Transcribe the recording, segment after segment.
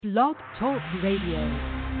Blog Talk Radio.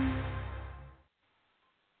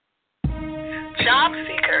 Job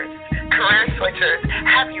seekers, career switchers,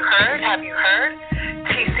 have you heard?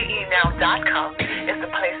 TCEnow.com is the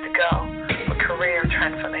place to go for career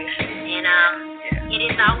transformation. And it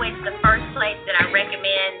is always the first place that I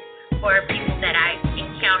recommend for people that I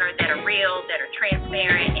encounter that are real, that are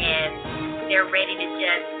transparent, and they're ready to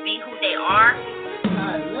just be who they are.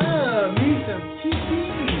 I love me some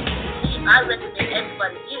TCE. I recommend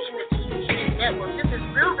everybody get in the TCE network. This is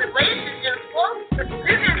real relationships, folks. This is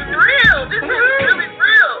real. This is really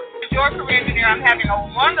real. Your career engineer, I'm having a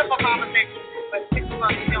wonderful conversation with 6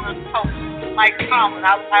 months children's coach, Mike Tomlin.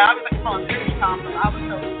 I always like to call him Mr. Tomlin. I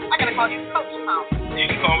got to call you Coach Tomlin. You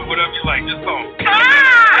can call me whatever you like. Just call me.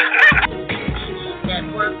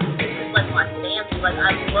 Network. This is like my family. Like,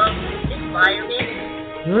 I love this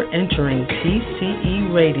environment. You're entering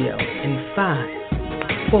TCE Radio in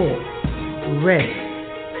 5, 4, ready,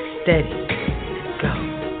 steady, go.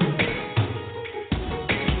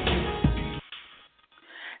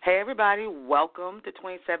 Hey everybody, welcome to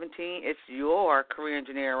 2017. It's your career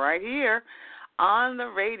engineer right here on the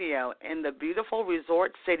radio in the beautiful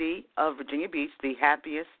resort city of Virginia Beach, the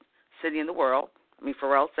happiest city in the world. I mean,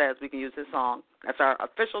 Pharrell says we can use this song. That's our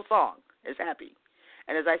official song, is Happy.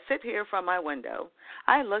 And as I sit here from my window,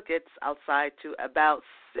 I look outside to about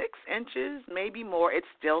 6 inches, maybe more. It's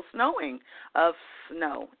still snowing of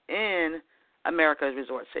snow in America's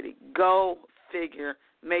resort city. Go figure.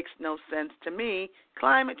 Makes no sense to me.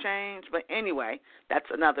 Climate change. But anyway,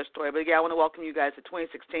 that's another story. But, yeah, I want to welcome you guys to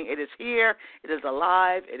 2016. It is here. It is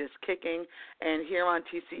alive. It is kicking. And here on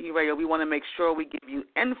TCE Radio, we want to make sure we give you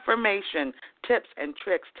information, tips and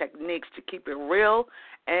tricks, techniques to keep it real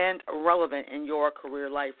and relevant in your career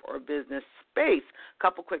life or business space.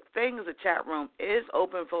 Couple quick things. The chat room is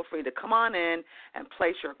open. Feel free to come on in and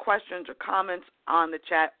place your questions or comments on the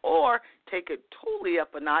chat or take it totally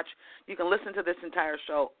up a notch. You can listen to this entire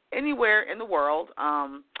show anywhere in the world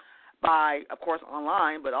by, of course,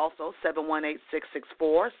 online, but also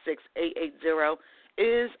 718-664-6880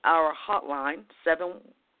 is our hotline. 718.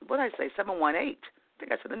 I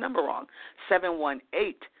think I said the number wrong.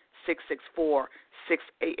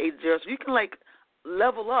 718-664-6880. So you can,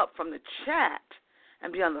 level up from the chat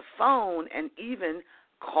and be on the phone and even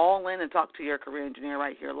call in and talk to your career engineer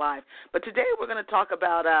right here live. But today we're going to talk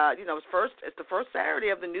about, it's the first Saturday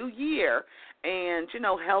of the new year, and,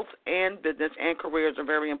 health and business and careers are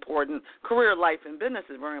very important. Career life and business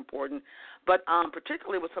is very important. But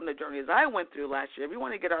particularly with some of the journeys I went through last year, we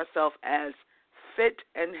want to get ourselves as fit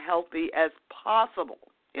and healthy as possible.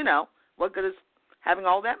 What good is having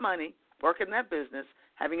all that money, working that business,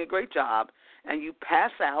 having a great job, and you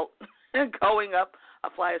pass out going up a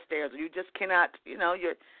flight of stairs, or you just cannot,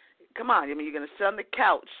 come on, you're going to sit on the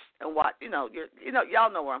couch and watch, y'all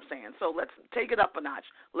know what I'm saying. So let's take it up a notch.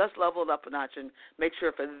 Let's level it up a notch and make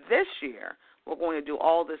sure for this year we're going to do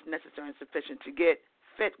all this necessary and sufficient to get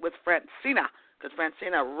fit with Francina, because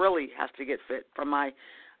Francina really has to get fit from my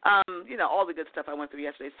all the good stuff I went through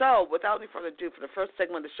yesterday. So without any further ado, for the first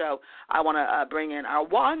segment of the show, I want to bring in our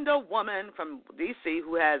WandaWoman from D.C.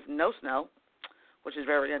 who has no snow, which is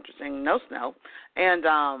very interesting, no snow, and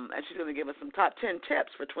she's going to give us some top 10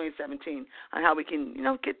 tips for 2017 on how we can,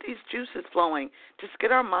 get these juices flowing, just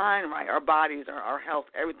get our mind right, our bodies, our health,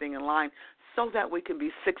 everything in line so that we can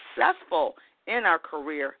be successful in our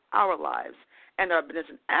career, our lives, and our business.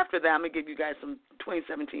 And after that, I'm going to give you guys some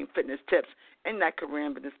 2017 fitness tips in that career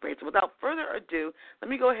and business space. So without further ado, let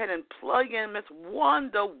me go ahead and plug in Miss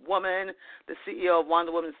WandaWoman, the CEO of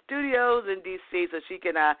WandaWoman Studios in D.C., so she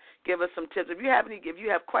can give us some tips. If you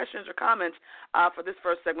have questions or comments for this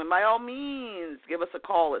first segment, by all means, give us a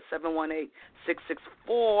call at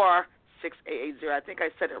 718-664-6880. I think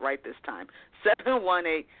I said it right this time.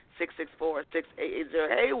 718-664-6880.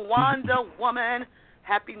 Hey, WandaWoman,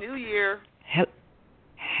 Happy New Year.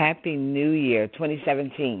 Happy New Year,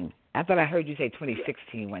 2017. I thought I heard you say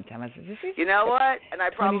 2016 one time. I said, you know what? And I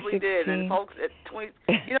probably did. And folks, at 20,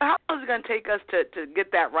 how long is it going to take us to get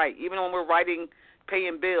that right? Even when we're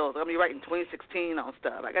paying bills, I'm going to be writing 2016 on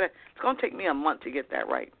stuff. It's going to take me a month to get that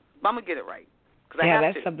right. But I'm going to get it right.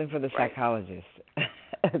 That's something for the psychologist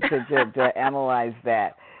to analyze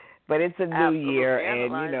that. But it's a new year,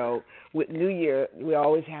 and with New Year, we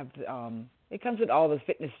always have. It comes with all the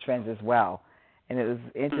fitness trends as well. And it was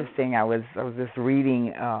interesting. I was just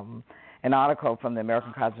reading an article from the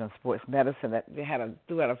American College of Sports Medicine that they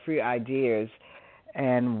threw out a few ideas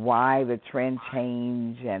and why the trend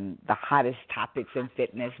change and the hottest topics in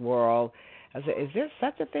fitness world. I said, is there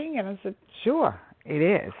such a thing? And I said, sure, it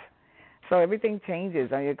is. So everything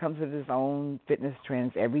changes. It comes with its own fitness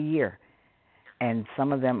trends every year. and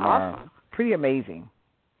some of them are pretty amazing.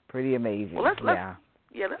 Pretty amazing. Well, let's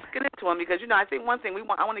get into them because I think one thing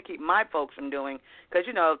I want to keep my folks from doing because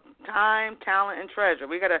time, talent, and treasure.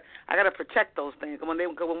 I gotta protect those things. When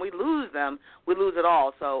we lose them, we lose it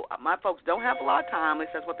all. So my folks don't have a lot of time. At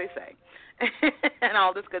least that's what they say, and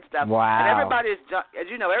all this good stuff. Wow. And everybody's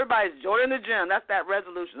joining the gym. That's that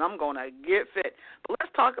resolution. I'm gonna get fit. But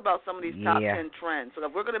let's talk about some of these top 10 trends. So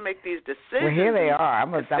if we're gonna make these decisions, well, here they are.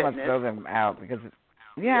 I'm gonna throw them out because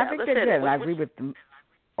I think they're good. And I agree with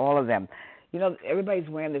all of them. Everybody's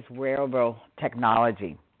wearing this wearable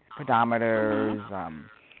technology, pedometers,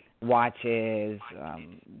 watches,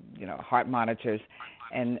 heart monitors,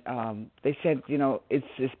 and they said, it's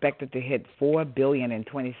expected to hit $4 billion in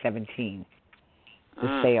 2017.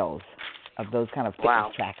 The sales of those kind of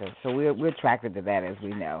fitness trackers. So we're attracted to that, as we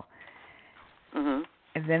know. And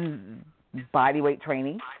then body weight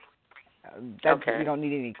training. You don't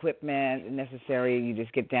need any equipment necessary. You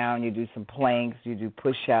just get down, you do some planks, you do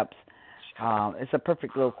push-ups. It's a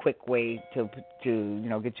perfect little quick way to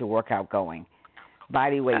get your workout going.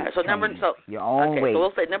 Body weight training, your own weight. So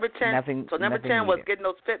we'll say number 10. Nothing number 10 was getting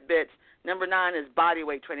those Fitbits. Number 9 is body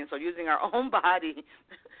weight training. So using our own body.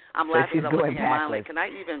 I'm laughing. I'm looking at mine. Like, can I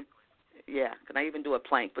even do a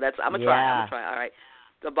plank? But I'm gonna try. All right.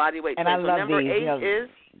 The body weight and training. I love so number these,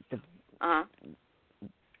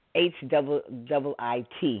 8 is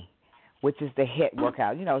HIIT, which is the HIIT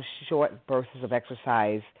workout. Short bursts of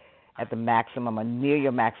exercise at the maximum or near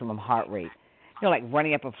your maximum heart rate. Like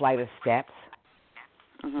running up a flight of steps.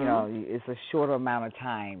 It's a shorter amount of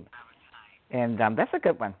time. And that's a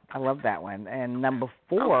good one. I love that one. And number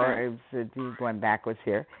 4 is going backwards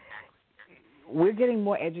here. We're getting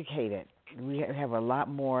more educated. We have a lot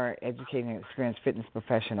more educated and experienced fitness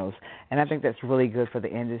professionals, and I think that's really good for the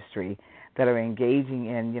industry that are engaging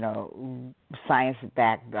in,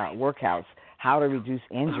 science-backed workouts, how to reduce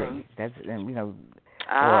injury. That's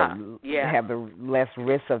have the less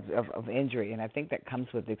risk of injury, and I think that comes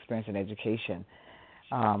with experience and education.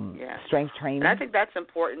 Strength training. And I think that's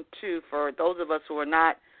important, too, for those of us who are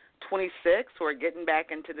not 26, who are getting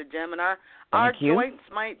back into the gym, and our joints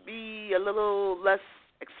might be a little less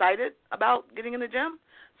excited about getting in the gym.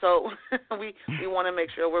 So we want to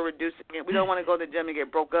make sure we're reducing it. We don't want to go to the gym and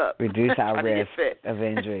get broke up. Reduce our risk of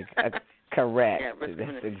injury. Correct.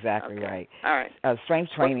 That's exactly right. All right.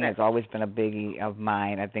 Strength training has always been a biggie of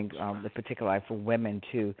mine. I think, particularly for women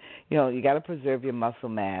too. You got to preserve your muscle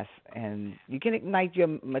mass, and you can ignite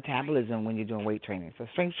your metabolism when you're doing weight training. So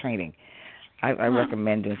strength training, I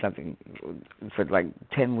recommend doing something for like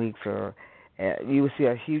 10 weeks, or you will see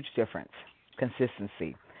a huge difference,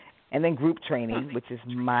 consistency. And then group training, which is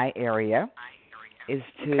my area, is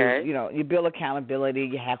to you build accountability,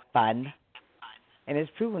 you have fun. And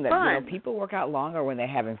it's proven that people work out longer when they're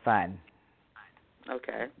having fun.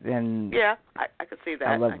 Okay. And I can see that.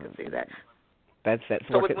 I can see that. That's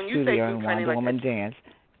so Work at when you Studio say and WandaWoman Dance.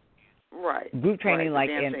 Right. Group training like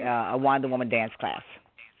in a WandaWoman dance class,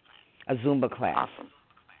 a Zumba class,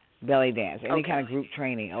 belly dance, any kind of group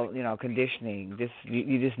training, conditioning.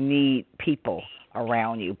 You just need people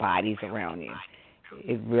around you, bodies around you.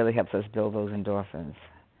 It really helps us build those endorphins.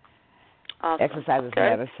 Awesome. Exercise is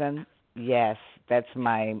medicine. Yes, that's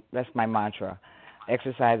my mantra.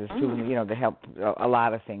 Exercise is proven, to help a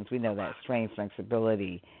lot of things. We know that strength,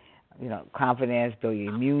 flexibility, confidence, build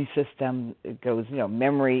your immune system. It goes,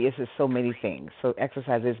 memory. It's just so many things. So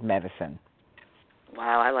exercise is medicine.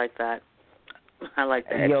 Wow, I like that.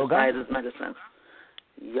 Yoga. Exercise is medicine.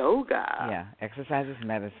 Yoga. Yeah, exercise is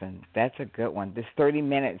medicine. That's a good one. This 30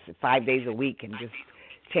 minutes, 5 days a week, can just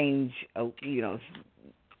change,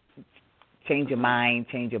 change your mind,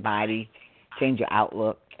 change your body, change your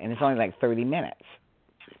outlook, and it's only like 30 minutes.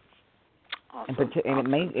 Awesome. And it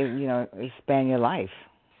may, expand your life.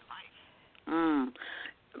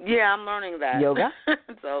 Yeah, I'm learning that. Yoga?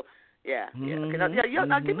 So, yeah. Okay,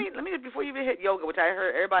 now let me, before you even hit yoga, which I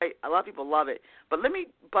heard a lot of people love it, but let me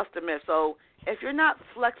bust a myth. So, if you're not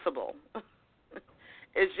flexible,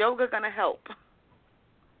 is yoga going to help?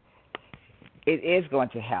 It is going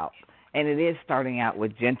to help, and it is starting out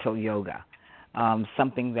with gentle yoga.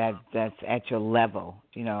 Something that's at your level,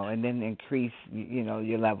 and then increase,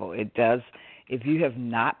 your level. It does. If you have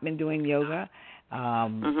not been doing yoga, I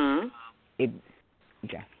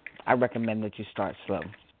recommend that you start slow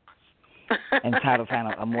and try to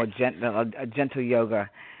find a more gentle yoga.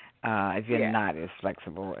 If you're not as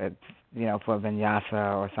flexible, it's for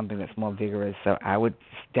vinyasa or something that's more vigorous. So I would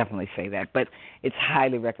definitely say that, but it's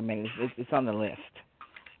highly recommended. It's on the list.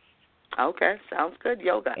 Okay, sounds good.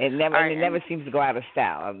 Yoga. It never seems to go out of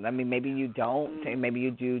style. I mean, maybe you don't. Maybe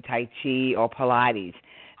you do Tai Chi or Pilates.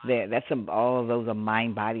 All of those are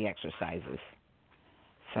mind-body exercises.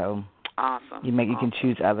 So awesome. You can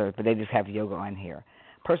choose others, but they just have yoga on here.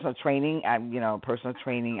 Personal training, I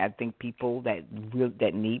think people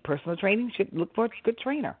that need personal training should look for a good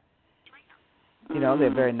trainer.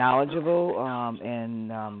 They're very knowledgeable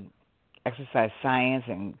in exercise science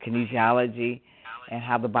and kinesiology and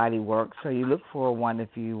how the body works. So you look for one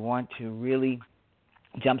if you want to really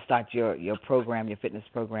jumpstart your program, your fitness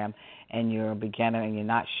program, and you're a beginner and you're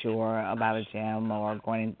not sure about a gym or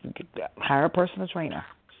going to hire a personal trainer.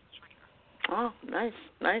 Oh, nice.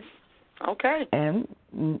 Okay. And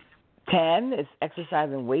 10 is exercise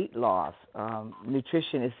and weight loss.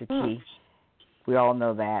 Nutrition is the key. We all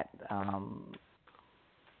know that.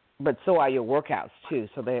 But so are your workouts, too.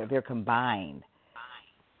 So they're combined.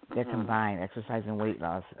 They're combined, exercise and weight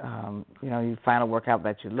loss. You find a workout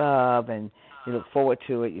that you love and you look forward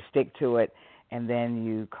to it, you stick to it, and then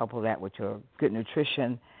you couple that with your good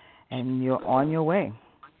nutrition, and you're on your way.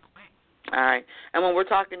 All right. And when we're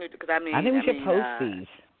talking, because I think we should post these.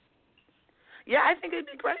 Yeah, I think it'd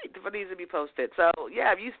be great for these to be posted. So,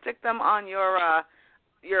 yeah, if you stick them on your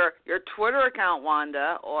Twitter account,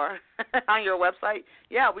 Wanda, or on your website,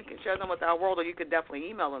 yeah, we can share them with our world, or you could definitely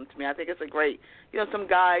email them to me. I think it's a great, some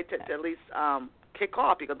guide to at least kick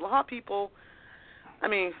off, because a lot of people,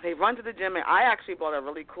 they run to the gym, and I actually bought a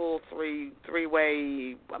really cool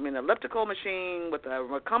three-way, elliptical machine with a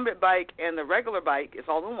recumbent bike and the regular bike. It's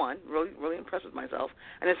all in one. Really, really impressed with myself.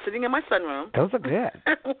 And it's sitting in my sunroom. Those are good.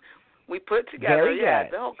 We put it together. Very yeah,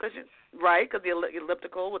 good. the whole cushion, right, because the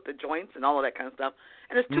elliptical with the joints and all of that kind of stuff.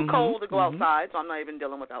 And it's too cold to go outside, so I'm not even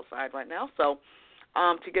dealing with outside right now. So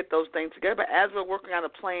to get those things together. But as we're working on a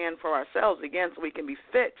plan for ourselves, again, so we can be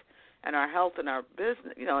fit and our health and our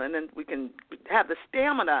business, and then we can have the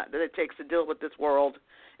stamina that it takes to deal with this world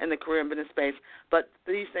in the career and business space. But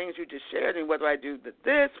these things you just shared, and whether I do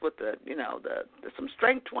this with the some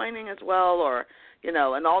strength training as well, or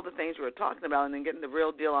and all the things we were talking about, and then getting the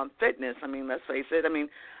real deal on fitness. Let's face it.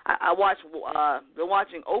 I watched been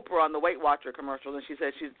watching Oprah on the Weight Watcher commercials, and she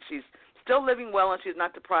said she's still living well and she's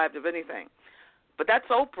not deprived of anything. But that's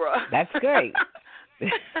Oprah. That's great.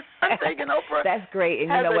 I'm thinking Oprah. That's great.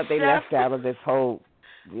 And you know what they left out of this whole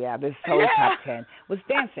top 10 was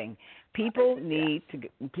dancing. People need to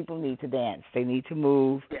dance. They need to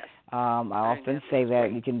move. Yes. I often say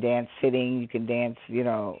that you can dance sitting, you can dance,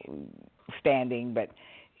 standing, but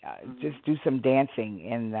just do some dancing,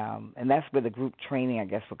 and that's where the group training, I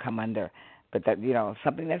guess, will come under. But that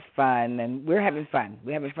something that's fun, and we're having fun.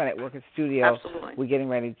 We're having fun at Work at Studio. Absolutely. We're getting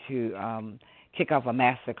ready to kick off a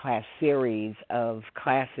master class series of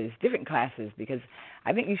classes, different classes, because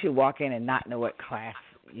I think you should walk in and not know what class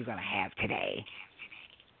you're going to have today.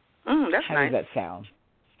 That's How nice. does that sound?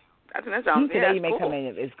 I think that sounds today you may cool. come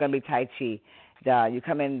in. It's going to be Tai Chi. You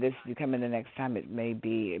come in the next time. It may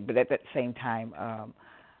be, but at that same time,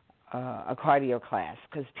 a cardio class,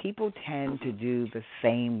 because people tend to do the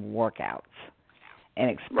same workouts and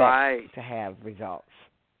expect to have results,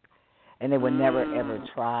 and they will never ever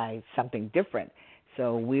try something different.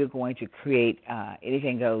 So we're going to create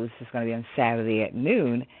Anything Goes. It's going to be on Saturday at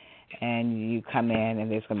noon, and you come in,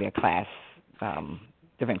 and there's going to be a class,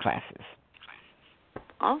 different classes.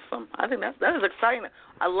 Awesome. I think that is exciting.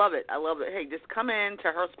 I love it. Hey, just come in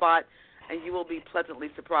to her spot, and you will be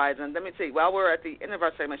pleasantly surprised. And let me see, while we're at the end of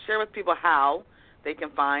our segment, share with people how they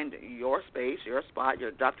can find your space, your spot.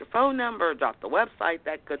 Drop your phone number, drop the website,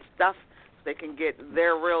 that good stuff, so they can get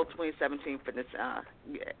their real 2017 fitness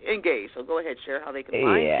engaged. So go ahead, share how they can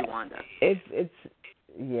find you, Wanda.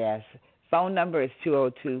 Yes. Phone number is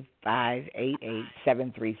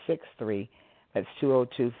 202-588-7363. That's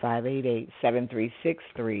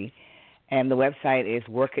 202-588-7363. And the website is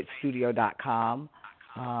workatstudio.com.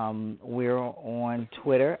 We're on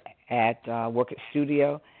Twitter at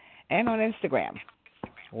workatstudio and on Instagram,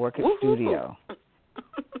 workatstudio.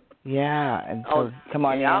 Yeah, and so come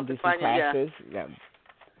on in, do some classes. Yeah.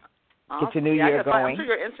 Get your new year going. I'm sure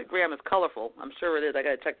your Instagram is colorful. I'm sure it is. I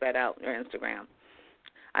got to check that out, your Instagram.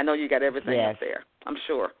 I know you got everything up there. I'm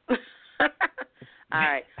sure. All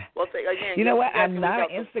right. Well, again, you know what? I'm not on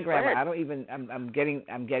Instagram. I don't even. I'm getting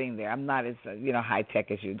there. I'm not as high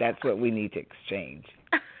tech as you. That's what we need to exchange.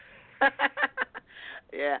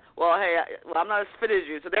 Yeah. Well, hey, I'm not as fit as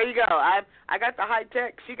you. So there you go. I got the high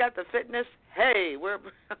tech. She got the fitness. Hey, we're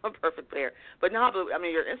a perfect pair. But no,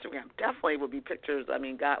 your Instagram definitely would be pictures.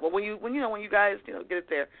 God. Well, when you guys get it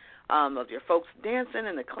there. Of your folks dancing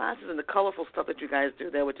and the classes and the colorful stuff that you guys do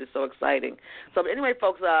there, which is so exciting. So anyway,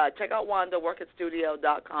 folks, check out Wanda,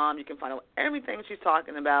 workatstudio.com. You can find out everything she's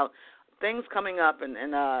talking about, things coming up and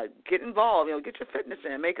get involved. Get your fitness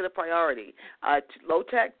in. Make it a priority. Low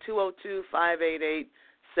Tech, 202-588-7363,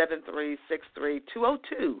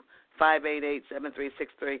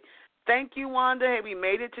 202-588-7363. Thank you, Wanda. Hey, we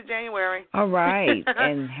made it to January. All right,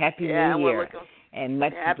 and Happy New Year.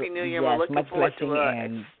 Happy New Year. Yes, we're looking forward to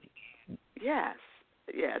and yes,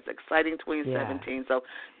 exciting 2017. Yeah. So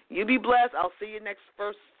you be blessed. I'll see you next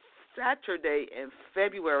first Saturday in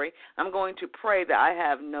February. I'm going to pray that I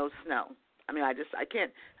have no snow. I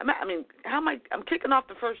can't. I'm kicking off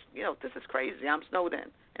the first. This is crazy. I'm snowed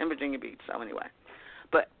in Virginia Beach. So anyway,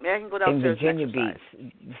 but I can go downstairs in Virginia Beach.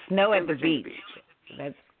 Snow at the beach.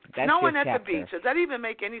 That's snowing at the beach. Does that even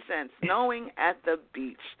make any sense? Snowing at the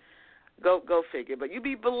beach. Go figure. But you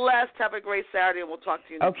be blessed. Have a great Saturday, and we'll talk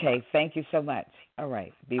to you next Okay, month. Thank you so much. All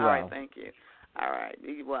right. Be well. All right, thank you. All right,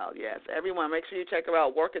 be well, yes. Everyone, make sure you check her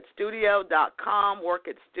out, workatstudio.com,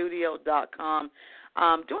 workatstudio.com.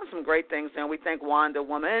 Doing some great things now. We thank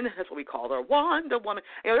WandaWoman. That's what we call her, WandaWoman.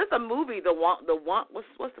 There's a movie, what's the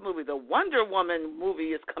movie? The Wonder Woman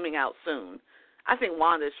movie is coming out soon. I think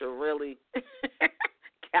Wanda should really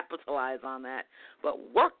capitalize on that. But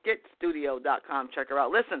workatstudio.com, check her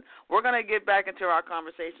out. Listen, we're going to get back into our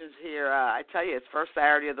conversations here. I tell you, it's first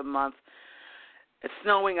Saturday of the month. It's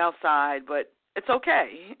snowing outside, but it's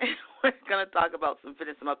okay. We're going to talk about some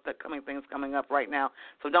fitness, some upcoming things coming up right now.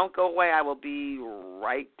 So don't go away. I will be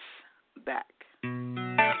right back.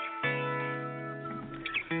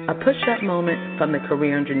 A push-up moment from the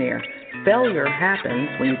career engineer. Failure happens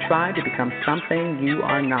when you try to become something you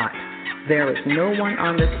are not. There is no one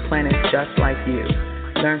on this planet just like you.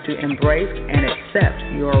 Learn to embrace and accept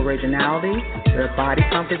your originality, your body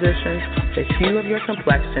composition, the hue of your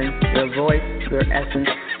complexion, your voice, your essence,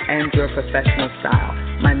 and your professional style.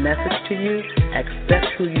 My message to you, accept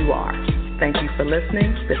who you are. Thank you for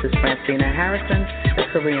listening. This is Francina Harrison, the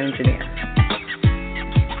Career Engineer.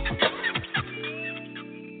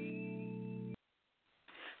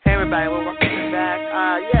 Hey, everybody, we're welcome back.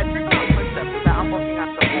 Check out my footsteps. I'm working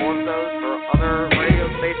on some more of those for other radio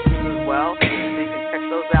stations as well.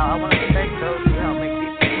 Those out. I want to thank those who help make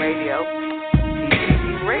TCE Radio,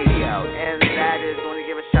 and that is going to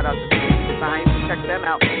give a shout out to SweetB Designs. Check them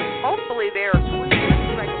out. Hopefully they are tweeting. Let's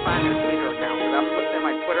see if I can find their Twitter account. I'm looking at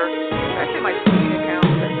my Twitter. Actually, my tweeting account.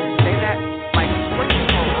 Say that. My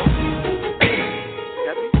Twitter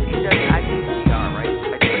WTWITTER, right?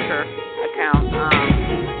 My Twitter account.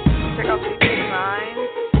 Check out SweetB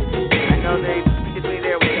Designs. I know they tweeted me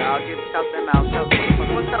there. I'll help them out.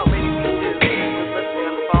 What's up, maybe you do.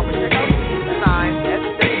 Check out SweetB Designs,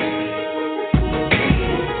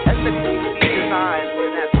 SWTB Designs,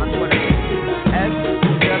 and that's on Twitter.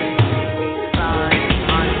 SWTB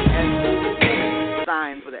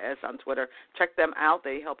Designs with an S on Twitter. Check them out.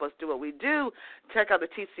 They help us do what we do. Check out the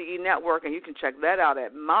TCE Network, and you can check that out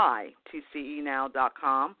at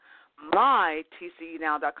mytcenow.com.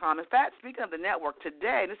 mytcenow.com. In fact, speaking of the network,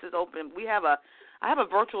 today, this is open. I have a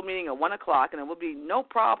virtual meeting at 1 o'clock, and it will be no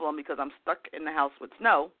problem because I'm stuck in the house with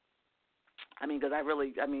snow. Because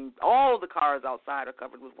all the cars outside are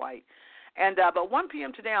covered with white. And but 1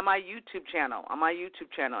 p.m. today on my YouTube channel,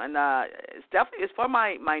 and it's for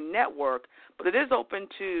my network, but it is open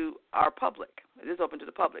to our public. It is open to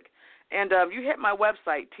the public. And you hit my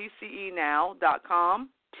website, TCEnow.com,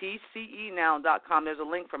 TCEnow.com. There's a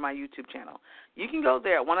link for my YouTube channel. You can go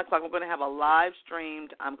there at 1 o'clock. We're going to have a live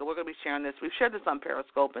streamed. We're going to be sharing this. We've shared this on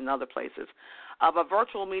Periscope and other places of a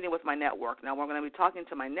virtual meeting with my network. Now, we're going to be talking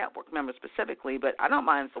to my network members specifically, but I don't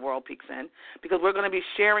mind if the world peeks in because we're going to be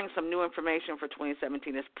sharing some new information for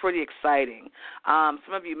 2017. It's pretty exciting.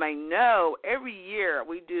 Some of you may know every year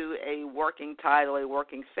we do a working title, a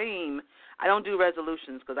working theme. I don't do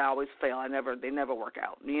resolutions because I always fail. They never work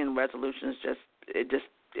out. Me and resolutions it just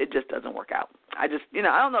doesn't work out. I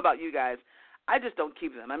don't know about you guys. I just don't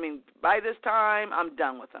keep them. By this time, I'm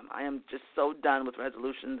done with them. I am just so done with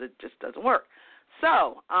resolutions, it just doesn't work.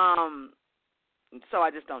 So I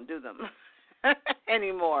just don't do them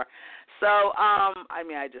anymore. So,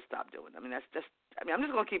 I just stopped doing them. I'm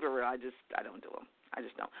just going to keep it real. I don't do them. I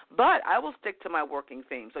just don't. But I will stick to my working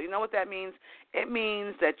theme. So you know what that means? It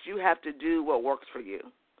means that you have to do what works for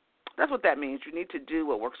you. That's what that means. You need to do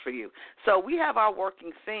what works for you. So we have our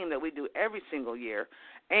working theme that we do every single year.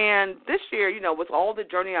 And this year, with all the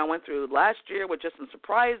journey I went through last year with just some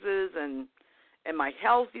surprises and my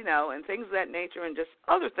health, and things of that nature and just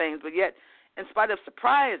other things, but yet in spite of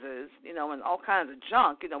surprises, and all kinds of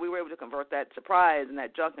junk, we were able to convert that surprise and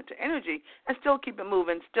that junk into energy and still keep it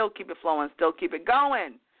moving, still keep it flowing, still keep it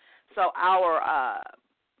going. So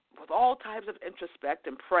with all types of introspect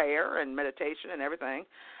and prayer and meditation and everything,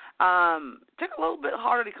 took a little bit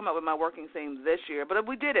harder to come up with my working theme this year, but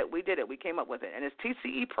we did it. We came up with it, and it's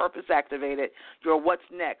TCE Purpose Activated. Your what's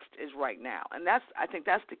next is right now, and I think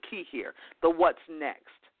that's the key here. The what's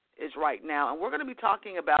next is right now, and we're going to be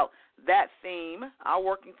talking about that theme, our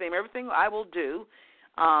working theme, everything I will do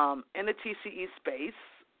in the TCE space,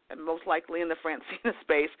 and most likely in the Francina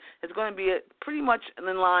space, is going to be pretty much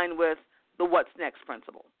in line with the what's next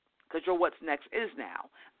principle, because your what's next is now,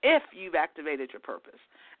 if you've activated your purpose.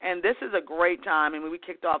 And this is a great time. I mean, we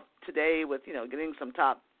kicked off today with, getting some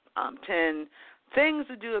top 10 things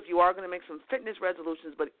to do if you are going to make some fitness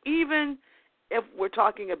resolutions. But even if we're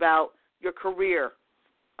talking about your career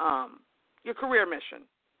mission,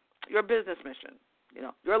 your business mission,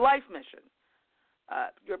 your life mission,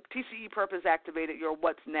 your TCE Purpose Activated, your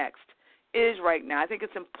what's next is right now. I think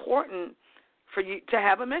it's important for you to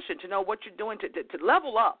have a mission, to know what you're doing to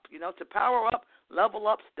level up, to power up, level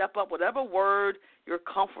up, step up, whatever word you're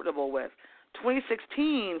comfortable with.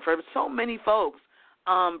 2016, for so many folks,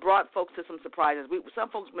 brought folks to some surprises. Some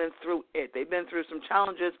folks have been through it. They've been through some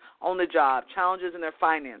challenges on the job, challenges in their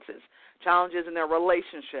finances, challenges in their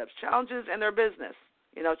relationships, challenges in their business,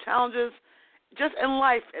 challenges just in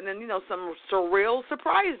life, and then, some surreal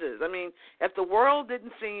surprises. I mean, if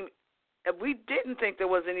we didn't think there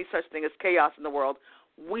was any such thing as chaos in the world,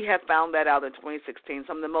 we have found that out in 2016.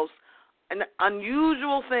 Some of the most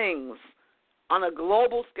unusual things on a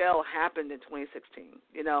global scale happened in 2016,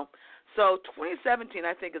 So 2017,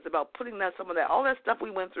 I think, is about putting all that stuff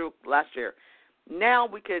we went through last year. Now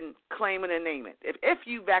we can claim it and name it, if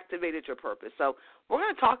you've activated your purpose. So we're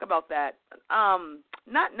going to talk about that,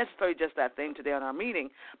 not necessarily just that thing today on our meeting,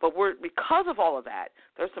 but because of all of that,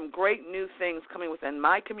 there's some great new things coming within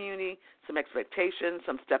my community, some expectations,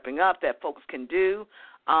 some stepping up that folks can do.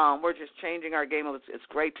 We're just changing our game. It's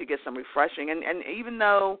great to get some refreshing. And even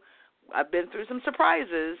though I've been through some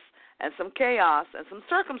surprises and some chaos and some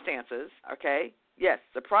circumstances, okay, yes,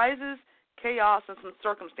 surprises, chaos, and some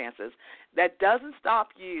circumstances, that doesn't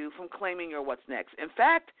stop you from claiming your what's next. In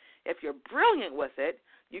fact, if you're brilliant with it,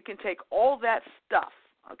 you can take all that stuff,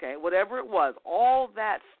 okay, whatever it was, all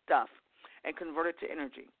that stuff, and convert it to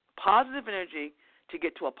energy, positive energy, to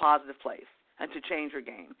get to a positive place and to change your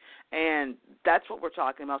game. And that's what we're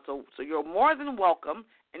talking about. So you're more than welcome,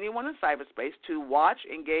 anyone in cyberspace, to watch,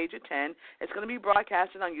 engage, attend. It's going to be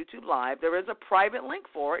broadcasted on YouTube Live. There is a private link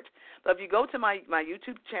for it. But if you go to my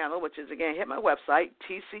YouTube channel, which is, again, hit my website,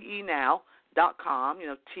 tcenow.com,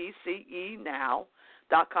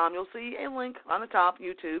 tcenow.com, you'll see a link on the top,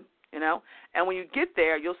 YouTube, And when you get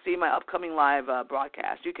there, you'll see my upcoming live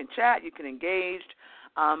broadcast. You can chat, you can engage,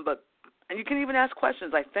 and you can even ask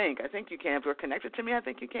questions, I think. I think you can. If you're connected to me, I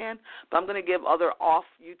think you can. But I'm going to give other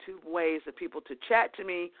off-YouTube ways for people to chat to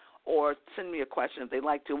me or send me a question if they'd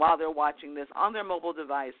like to while they're watching this on their mobile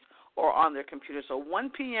device or on their computer. So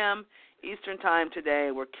 1 p.m. Eastern Time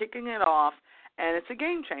today, we're kicking it off, and it's a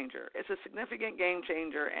game changer. It's a significant game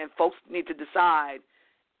changer, and folks need to decide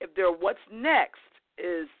if their what's next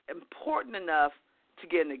is important enough to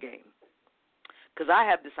get in the game. Because I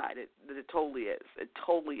have decided that it totally is. It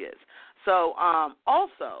totally is. So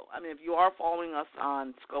also, if you are following us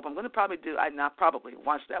on Scope, I'm going to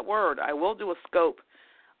watch that word. I will do a Scope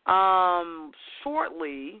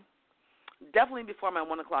shortly, definitely before my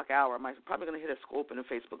 1 o'clock hour. I'm probably going to hit a Scope in a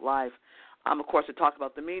Facebook Live, of course, to talk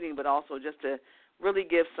about the meeting, but also just to really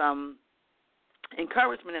give some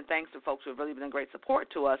encouragement and thanks to folks who have really been a great support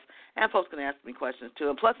to us, and folks can ask me questions too.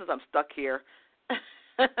 And plus, since I'm stuck here,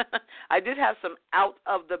 I did have some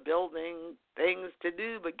out-of-the-building things to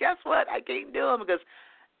do, but guess what? I can't do them because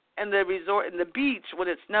in the resort, in the beach, when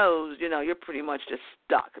it snows, you're pretty much just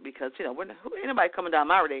stuck because, ain't nobody coming down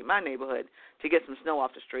my neighborhood to get some snow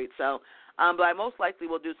off the street. So, but I most likely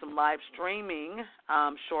will do some live streaming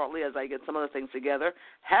shortly as I get some other things together.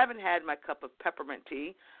 Haven't had my cup of peppermint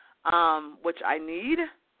tea, which I need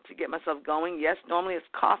to get myself going. Yes, normally it's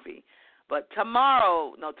coffee. But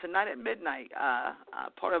tonight at midnight,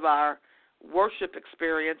 part of our worship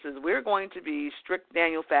experience is we're going to be strict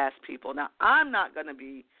Daniel fast people. Now, I'm not going to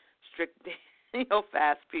be strict Daniel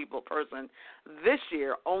fast people person this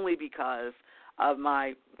year only because of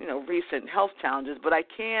my, recent health challenges, but I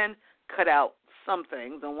can cut out some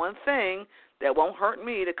things. And one thing that won't hurt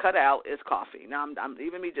me to cut out is coffee. Now, I'm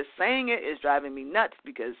even me just saying it is driving me nuts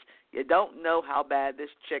because you don't know how bad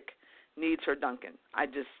this chick needs her Dunkin'. I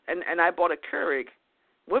bought a Keurig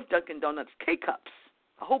with Dunkin' Donuts K-Cups,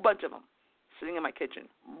 a whole bunch of them, sitting in my kitchen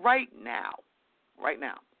right now.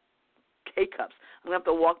 K-Cups. I'm going to have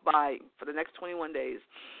to walk by for the next 21 days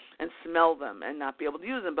and smell them and not be able to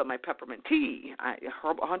use them, but my peppermint tea,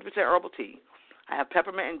 100% herbal tea. I have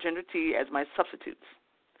peppermint and ginger tea as my substitutes.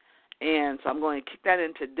 And so I'm going to kick that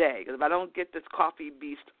in today, because if I don't get this coffee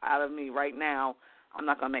beast out of me right now, I'm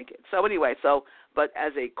not going to make it. So anyway, but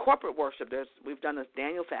as a corporate worship, we've done this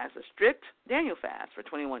Daniel fast, a strict Daniel fast for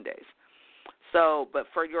 21 days. So, but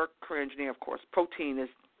for your career engineer, of course, protein is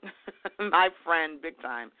my friend big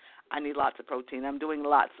time. I need lots of protein. I'm doing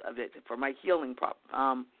lots of it for my healing,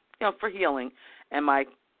 for healing. And my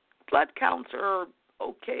blood counts are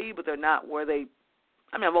okay, but they're not where they.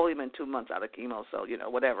 I mean, I've only been 2 months out of chemo, so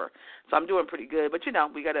whatever. So I'm doing pretty good. But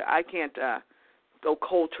I can't go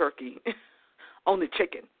cold turkey. Only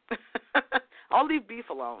chicken. I'll leave beef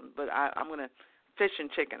alone, but I'm going to fish and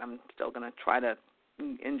chicken. I'm still going to try to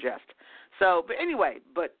ingest. So, but anyway,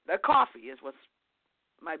 but the coffee is what's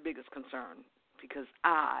my biggest concern, because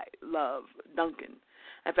I love Dunkin'.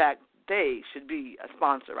 In fact, they should be a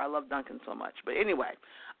sponsor. I love Dunkin' so much. But anyway,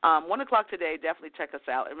 1 o'clock today, definitely check us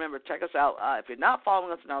out. Remember, check us out. If you're not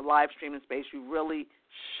following us in our live streaming space, you really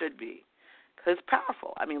should be, because it's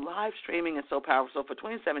powerful. I mean, live streaming is so powerful. So for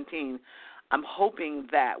 2017, I'm hoping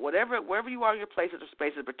that wherever you are in your places or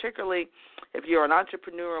spaces, particularly if you're an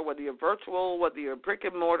entrepreneur, whether you're virtual, whether you're brick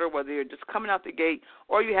and mortar, whether you're just coming out the gate,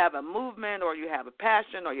 or you have a movement, or you have a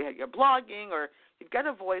passion, or you're blogging, or you've got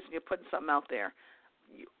a voice and you're putting something out there,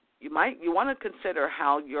 you want to consider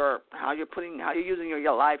how you're using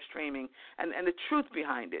your live streaming and the truth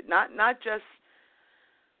behind it, not just.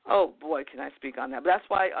 Oh, boy, can I speak on that. But that's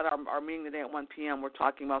why at our meeting today at 1 p.m. we're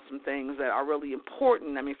talking about some things that are really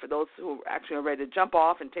important. I mean, for those who actually are ready to jump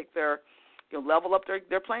off and take level up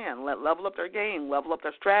their plan, level up their game, level up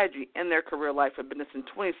their strategy in their career life and business in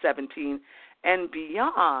 2017 and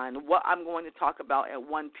beyond. What I'm going to talk about at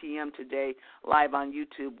 1 p.m. today live on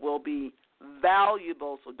YouTube will be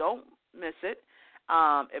valuable, so don't miss it.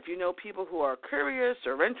 If you know people who are curious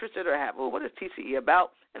or interested or have, what is TCE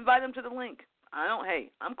about, invite them to the link.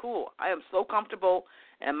 I'm cool. I am so comfortable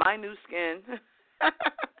in my new skin.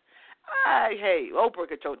 Oprah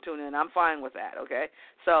could tune in. I'm fine with that, okay?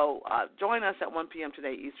 So join us at 1 p.m.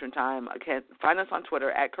 today Eastern Time. Again, find us on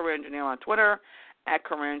Twitter, at Career Engineer on Twitter, at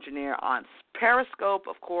Career Engineer on Periscope,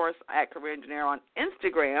 of course, at Career Engineer on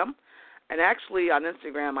Instagram. And actually on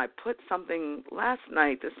Instagram, I put something last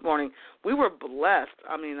night, this morning. We were blessed.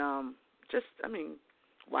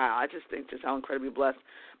 Wow, I just think just how incredibly blessed.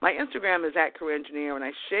 My Instagram is at Career Engineer, and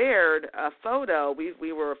I shared a photo.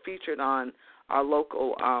 We were featured on our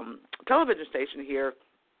local television station here,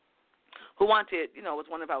 who wanted, was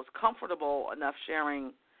one of I was comfortable enough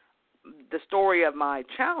sharing the story of my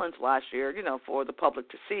challenge last year, for the public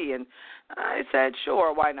to see. And I said,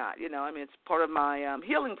 sure, why not? It's part of my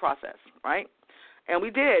healing process, right? And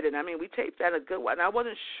we did, and we taped that a good one. And I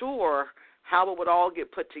wasn't sure how it would all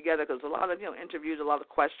get put together, because a lot of interviews, a lot of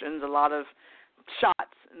questions, a lot of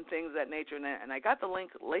shots and things of that nature. And I got the link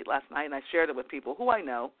late last night, and I shared it with people who I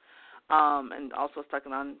know, and also stuck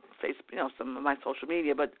it on Facebook, some of my social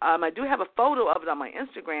media. But I do have a photo of it on my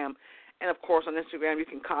Instagram, and of course on Instagram you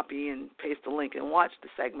can copy and paste the link and watch the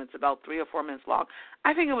segments about 3 or 4 minutes long.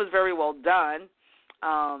 I think it was very well done.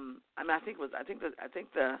 I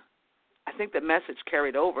think the message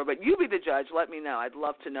carried over, but you be the judge. Let me know. I'd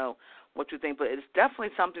love to know what you think, but it's definitely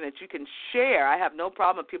something that you can share. I have no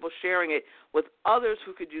problem with people sharing it with others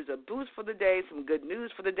who could use a boost for the day, some good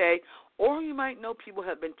news for the day, or you might know people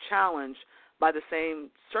have been challenged by the same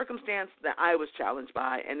circumstance that I was challenged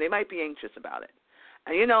by, and they might be anxious about it.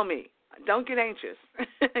 And you know me. Don't get anxious.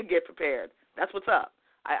 Get prepared. That's what's up.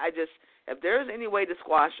 If there's any way to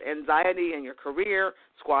squash anxiety in your career,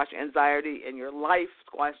 squash anxiety in your life,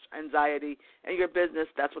 squash anxiety in your business,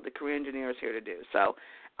 that's what the Career Engineer is here to do. So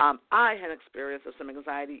I had experience of some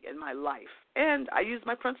anxiety in my life, and I used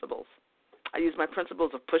my principles. I used my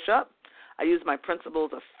principles of push-up. I used my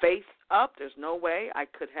principles of faith up. There's no way I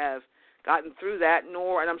could have gotten through that,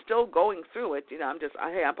 and I'm still going through it.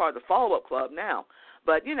 I'm part of the follow-up club now.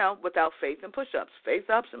 But, without faith and push-ups, faith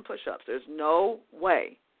ups and push-ups, there's no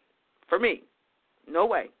way, for me, no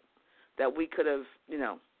way that we could have,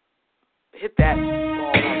 hit that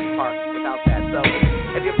ball out of the park without that. So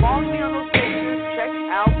if you're following me on those